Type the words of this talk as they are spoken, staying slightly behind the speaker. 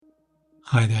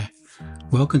Hi there.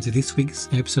 Welcome to this week's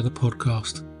episode of the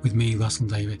podcast with me, Russell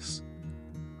Davis.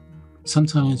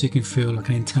 Sometimes it can feel like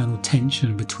an internal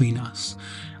tension between us.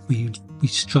 We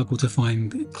struggle to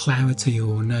find clarity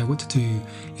or know what to do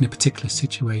in a particular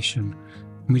situation.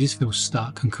 And we just feel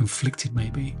stuck and conflicted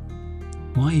maybe.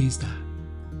 Why is that?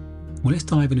 Well, let's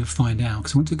dive in and find out,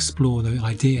 because I want to explore the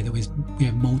idea that we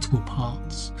have multiple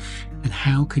parts, and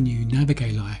how can you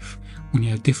navigate life when you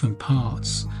have different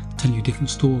parts telling you different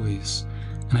stories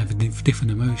and have different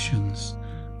emotions.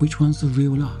 Which one's the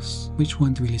real us? Which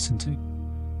one do we listen to?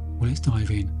 Well, let's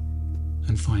dive in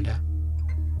and find out.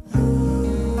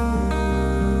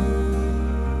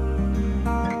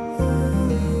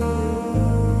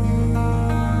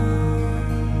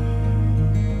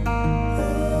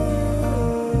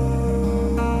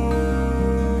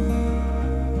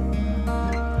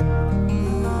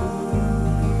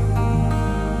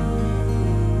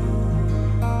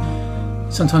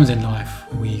 Sometimes in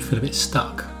life we feel a bit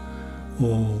stuck,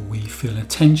 or we feel a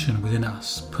tension within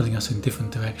us pulling us in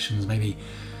different directions, maybe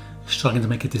struggling to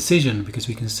make a decision because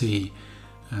we can see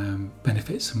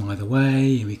benefits from either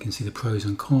way, we can see the pros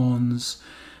and cons,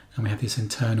 and we have this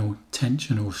internal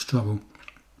tension or struggle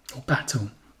or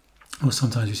battle. Or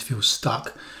sometimes we just feel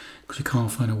stuck because we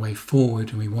can't find a way forward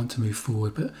and we want to move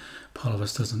forward, but part of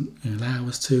us doesn't allow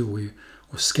us to, or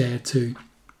we're scared to.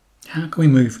 How can we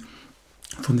move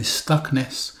from this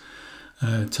stuckness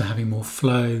to having more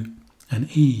flow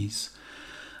and ease?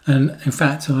 And in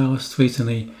fact, I asked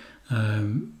recently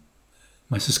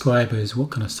my subscribers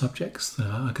what kind of subjects that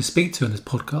I could speak to in this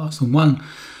podcast, and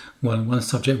one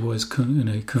subject was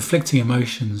conflicting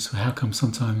emotions. How come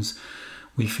sometimes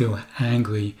we feel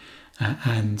angry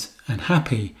and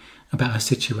happy about a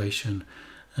situation?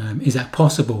 Is that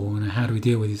possible? And how do we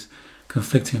deal with these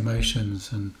conflicting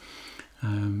emotions? And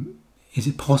is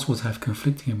it possible to have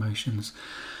conflicting emotions?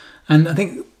 And I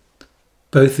think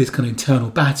both this kind of internal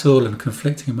battle and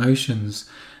conflicting emotions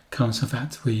comes from the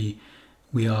fact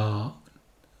we are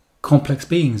complex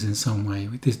beings in some way.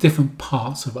 There's different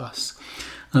parts of us.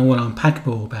 And what I'm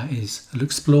unpackable about I'll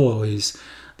explore is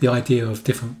the idea of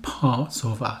different parts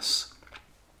of us.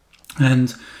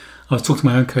 And I was talking to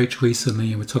my own coach recently,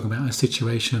 and we're talking about a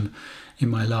situation in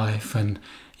my life, and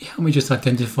he helped me just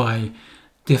identify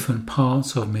different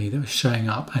parts of me that were showing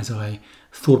up as I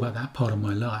thought about that part of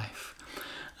my life.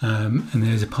 And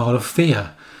there's a part of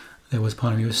fear. There was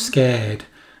part of me who was scared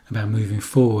about moving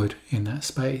forward in that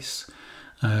space.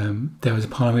 There was a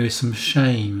part of me with some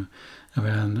shame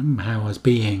around how I was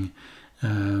being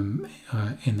in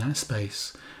that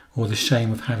space, or the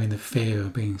shame of having the fear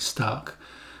of being stuck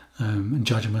and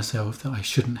judging myself that I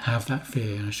shouldn't have that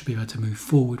fear and I should be able to move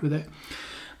forward with it.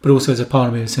 But also there's a part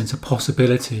of me with a sense of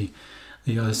possibility.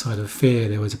 The other side of fear,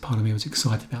 there was a part of me who was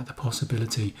excited about the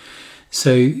possibility.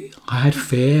 So I had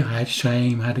fear, I had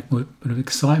shame, I had a bit of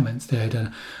excitement. There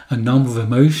had a number of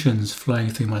emotions flowing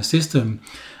through my system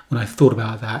when I thought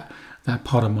about that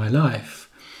part of my life.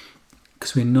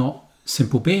 Because we're not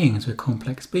simple beings, we're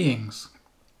complex beings.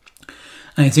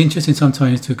 And it's interesting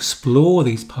sometimes to explore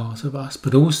these parts of us,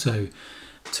 but also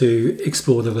to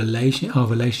explore our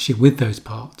relationship with those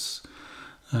parts.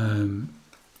 And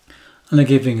I'll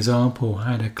give you an example.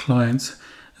 I had a client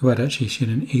who she had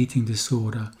an eating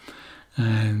disorder,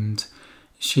 and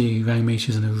she rang me. She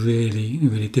was in a really,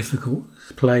 really difficult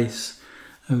place,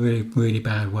 a really, really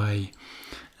bad way.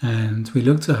 And we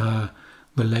looked at her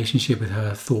relationship with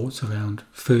her thoughts around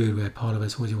food, where part of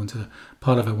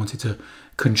her wanted to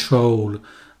control the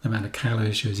amount of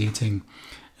calories she was eating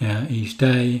each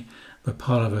day, but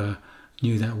part of her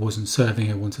knew that wasn't serving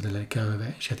her, wanted to let go of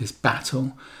it. She had this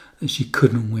battle that she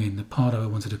couldn't win. The part of her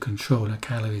wanted to control her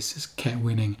calories, just kept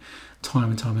winning time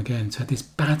and time again. So had this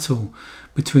battle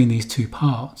between these two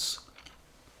parts.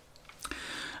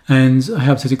 And I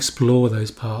helped her to explore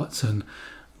those parts and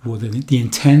the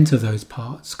intent of those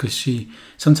parts, because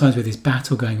sometimes with this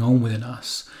battle going on within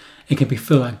us, it can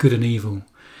feel like good and evil.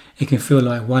 It can feel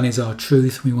like one is our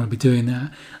truth, we want to be doing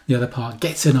that. The other part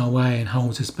gets in our way and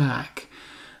holds us back.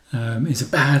 It's a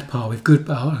bad part, with good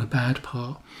part and a bad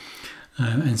part.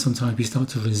 And sometimes we start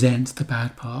to resent the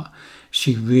bad part.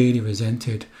 She really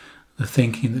resented the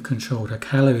thinking that controlled her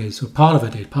calories, or part of her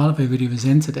did. Part of her really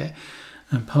resented it,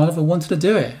 and part of her wanted to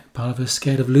do it. Part of her was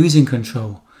scared of losing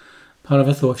control. Part of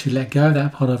her thought if she let go of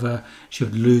that part of her, she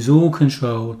would lose all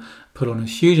control, put on a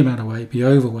huge amount of weight, be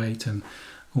overweight, and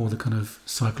all the kind of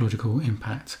psychological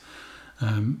impact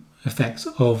effects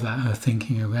of that, her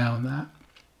thinking around that.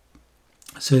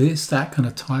 So it's that kind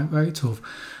of tightrope of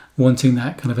wanting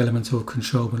that kind of element of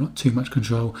control, but not too much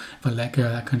control. If I let go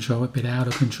of that control, a bit out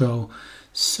of control.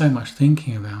 So much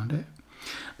thinking around it.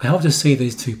 But help to see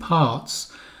these two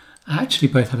parts actually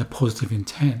both had a positive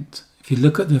intent. If you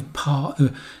look at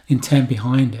the intent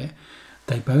behind it,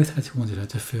 they both wanted her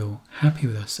to feel happy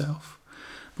with herself.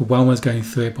 But one was going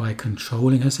through it by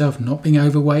controlling herself, not being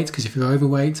overweight, because if you're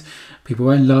overweight, people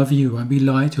won't love you, you won't be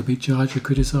liked, you'll be judged, you'll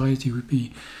criticised, you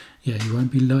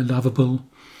won't be lovable.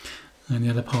 And the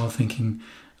other part thinking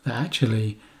that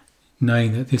actually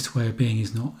knowing that this way of being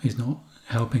is not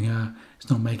helping her, it's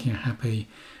not making her happy,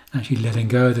 actually letting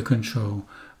go of the control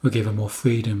will give her more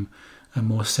freedom and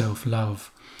more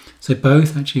self-love. So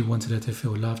both actually wanted her to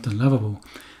feel loved and lovable,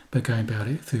 but going about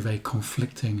it through very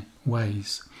conflicting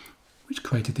ways, which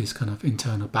created this kind of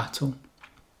internal battle.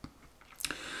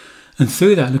 And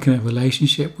through that, looking at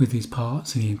relationship with these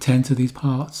parts and the intent of these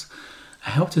parts, I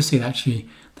helped to see that actually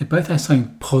they both have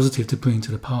something positive to bring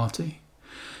to the party.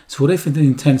 So what if the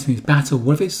intent in this battle,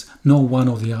 what if it's not one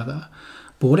or the other,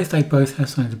 but what if they both have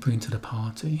something to bring to the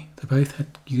party? They both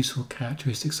had useful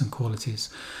characteristics and qualities.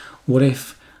 What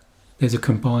if there's a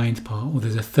combined part or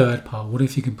there's a third part? What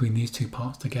if you can bring these two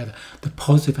parts together? The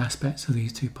positive aspects of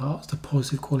these two parts, the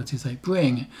positive qualities they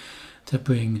bring to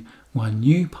bring one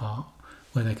new part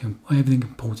where everything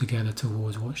can pull together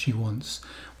towards what she wants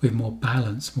with more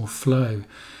balance, more flow.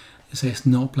 So it's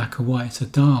not black or white, it's a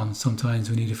dance. Sometimes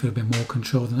we need to feel a bit more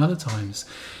control than other times.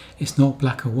 It's not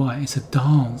black or white, it's a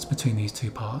dance between these two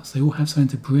parts. They all have something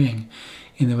to bring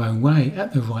in their own way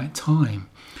at the right time.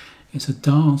 It's a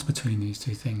dance between these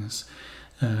two things.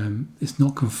 It's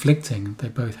not conflicting. They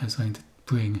both have something to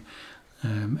bring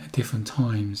at different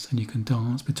times, and you can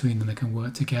dance between them. They can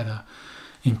work together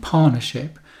in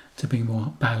partnership to bring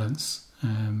more balance.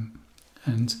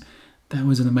 And that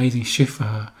was an amazing shift for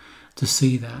her to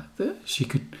see that she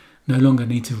could no longer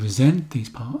need to resent this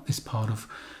part of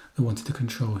the wanted to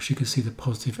control. She could see the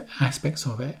positive aspects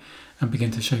of it and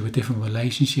begin to show a different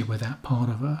relationship with that part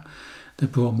of her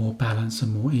that brought more balance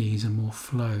and more ease and more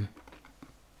flow.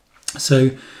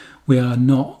 So we are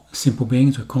not simple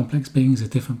beings, we're complex beings, there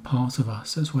are different parts of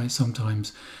us. That's why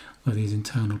sometimes we have these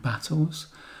internal battles.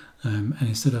 And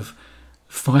instead of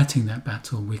fighting that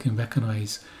battle, we can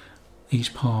recognise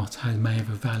each part may have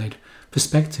a valid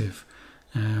perspective.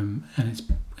 And it's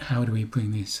how do we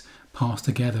bring these parts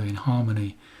together in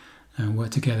harmony and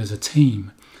work together as a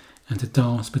team and to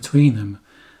dance between them,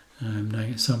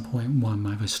 knowing at some point one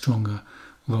may have a stronger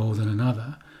role than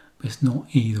another, but it's not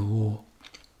either or.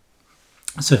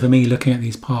 So for me, looking at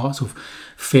these parts of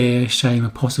fear, shame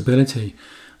and possibility,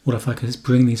 what if I could just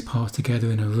bring these parts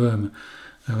together in a room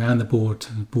around the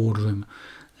boardroom,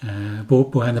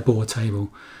 around the board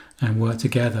table, and work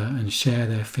together and share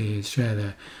their fears,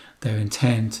 share their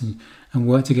intent, and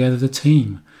work together as a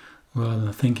team, rather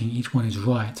than thinking each one is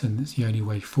right and it's the only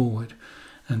way forward,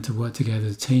 and to work together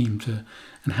as a team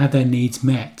and have their needs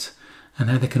met, and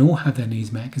how they can all have their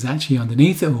needs met, because actually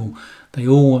underneath it all, they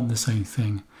all want the same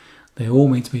thing. They all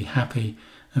need to be happy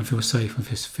and feel safe and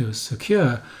feel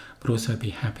secure, but also be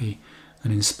happy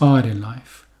and inspired in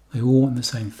life. They all want the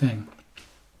same thing.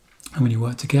 And when you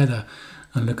work together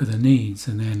and look at the needs,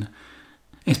 and then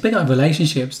it's big like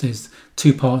relationships. There's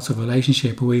two parts of a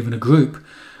relationship, or even a group.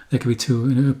 There could be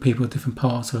two people, different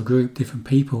parts of a group, different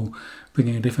people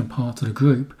bringing a different part to the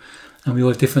group, and we all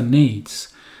have different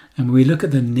needs. And when we look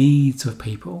at the needs of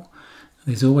people,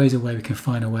 there's always a way we can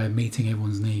find a way of meeting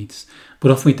everyone's needs.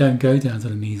 But often we don't go down to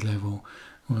the needs level.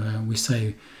 We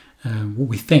say what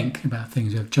we think about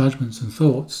things. We have judgments and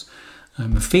thoughts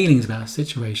and feelings about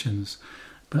situations.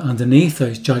 But underneath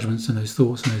those judgments and those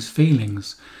thoughts and those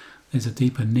feelings, there's a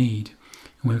deeper need.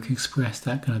 And when we can express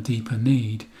that kind of deeper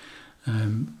need,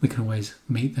 we can always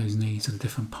meet those needs of the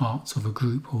different parts of a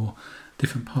group or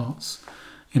different parts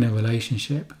in a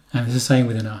relationship. And it's the same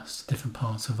within us, different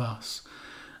parts of us.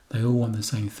 They all want the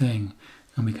same thing,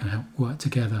 and we can help work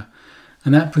together.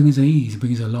 And that brings ease,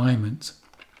 brings alignment.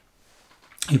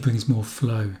 It brings more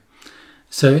flow.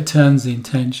 So it turns the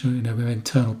intention, with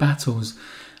internal battles,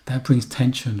 that brings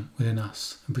tension within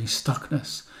us and brings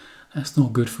stuckness. That's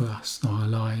not good for us, not our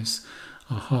lives,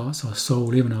 our hearts, our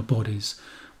soul, even our bodies,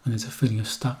 when there's a feeling of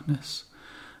stuckness.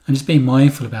 And just being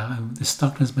mindful about how the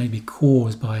stuckness may be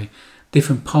caused by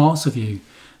different parts of you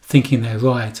thinking they're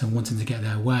right and wanting to get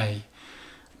their way.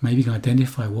 Maybe you can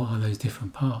identify what are those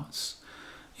different parts.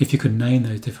 If you could name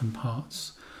those different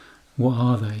parts, what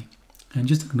are they? And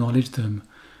just acknowledge them,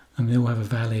 and they all have a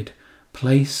valid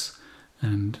place,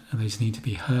 and they just need to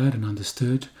be heard and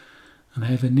understood, and they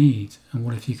have a need. And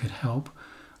what if you could have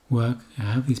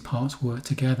these parts work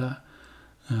together,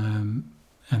 and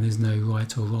there's no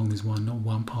right or wrong, not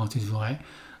one part is right,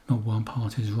 not one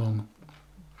part is wrong,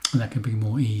 and that can bring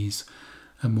more ease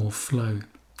and more flow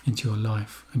into your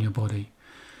life and your body.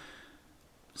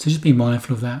 So just be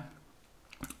mindful of that.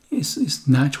 It's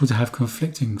natural to have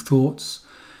conflicting thoughts.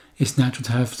 It's natural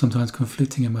to have sometimes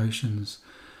conflicting emotions.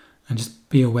 And just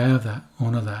be aware of that,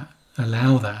 honour that,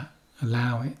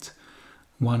 allow it.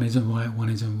 One isn't right, one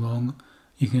isn't wrong.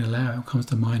 You can allow it. What comes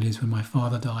to mind is when my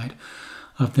father died,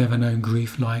 I've never known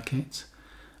grief like it.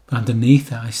 But underneath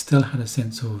that, I still had a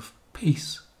sense of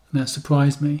peace. And that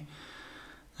surprised me.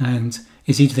 And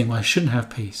it's easy to think, well, I shouldn't have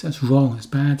peace. That's wrong. It's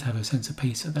bad to have a sense of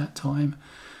peace at that time.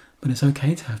 But it's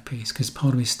okay to have peace because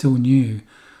part of me still knew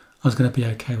I was going to be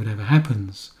okay whatever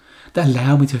happens. That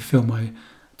allowed me to feel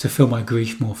my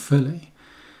grief more fully.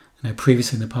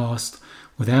 Previously in the past,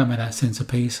 without that sense of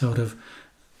peace, I would have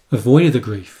avoided the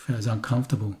grief. It was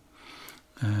uncomfortable.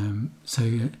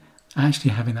 So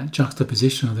actually having that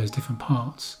juxtaposition of those different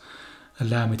parts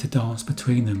allowed me to dance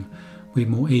between them with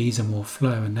more ease and more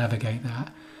flow and navigate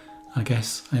that. I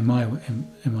guess in my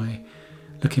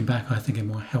looking back, I think in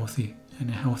a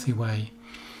healthy way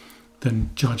than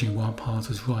judging one part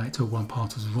as right or one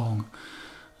part as wrong,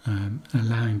 and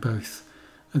allowing both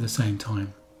at the same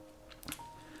time.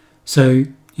 So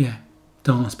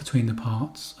dance between the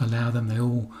parts, allow them. They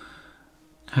all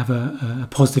have a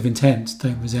positive intent.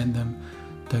 Don't resent them,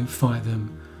 don't fight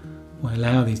them. Or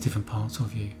allow these different parts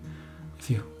of you. If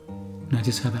you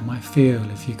notice how that might feel,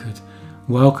 if you could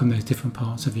welcome those different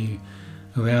parts of you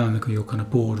around your kind of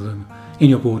boardroom, in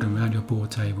your boardroom, around your board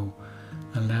table,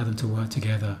 allow them to work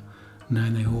together,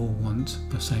 knowing they all want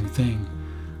the same thing.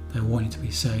 They want you to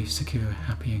be safe, secure,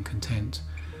 happy and content.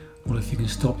 Or if you can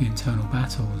stop the internal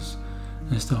battles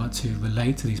and start to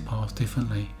relate to these parts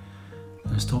differently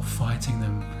and stop fighting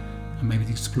them and maybe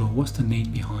explore what's the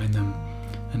need behind them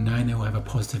and knowing they will have a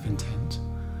positive intent.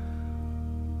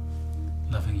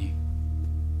 Loving you.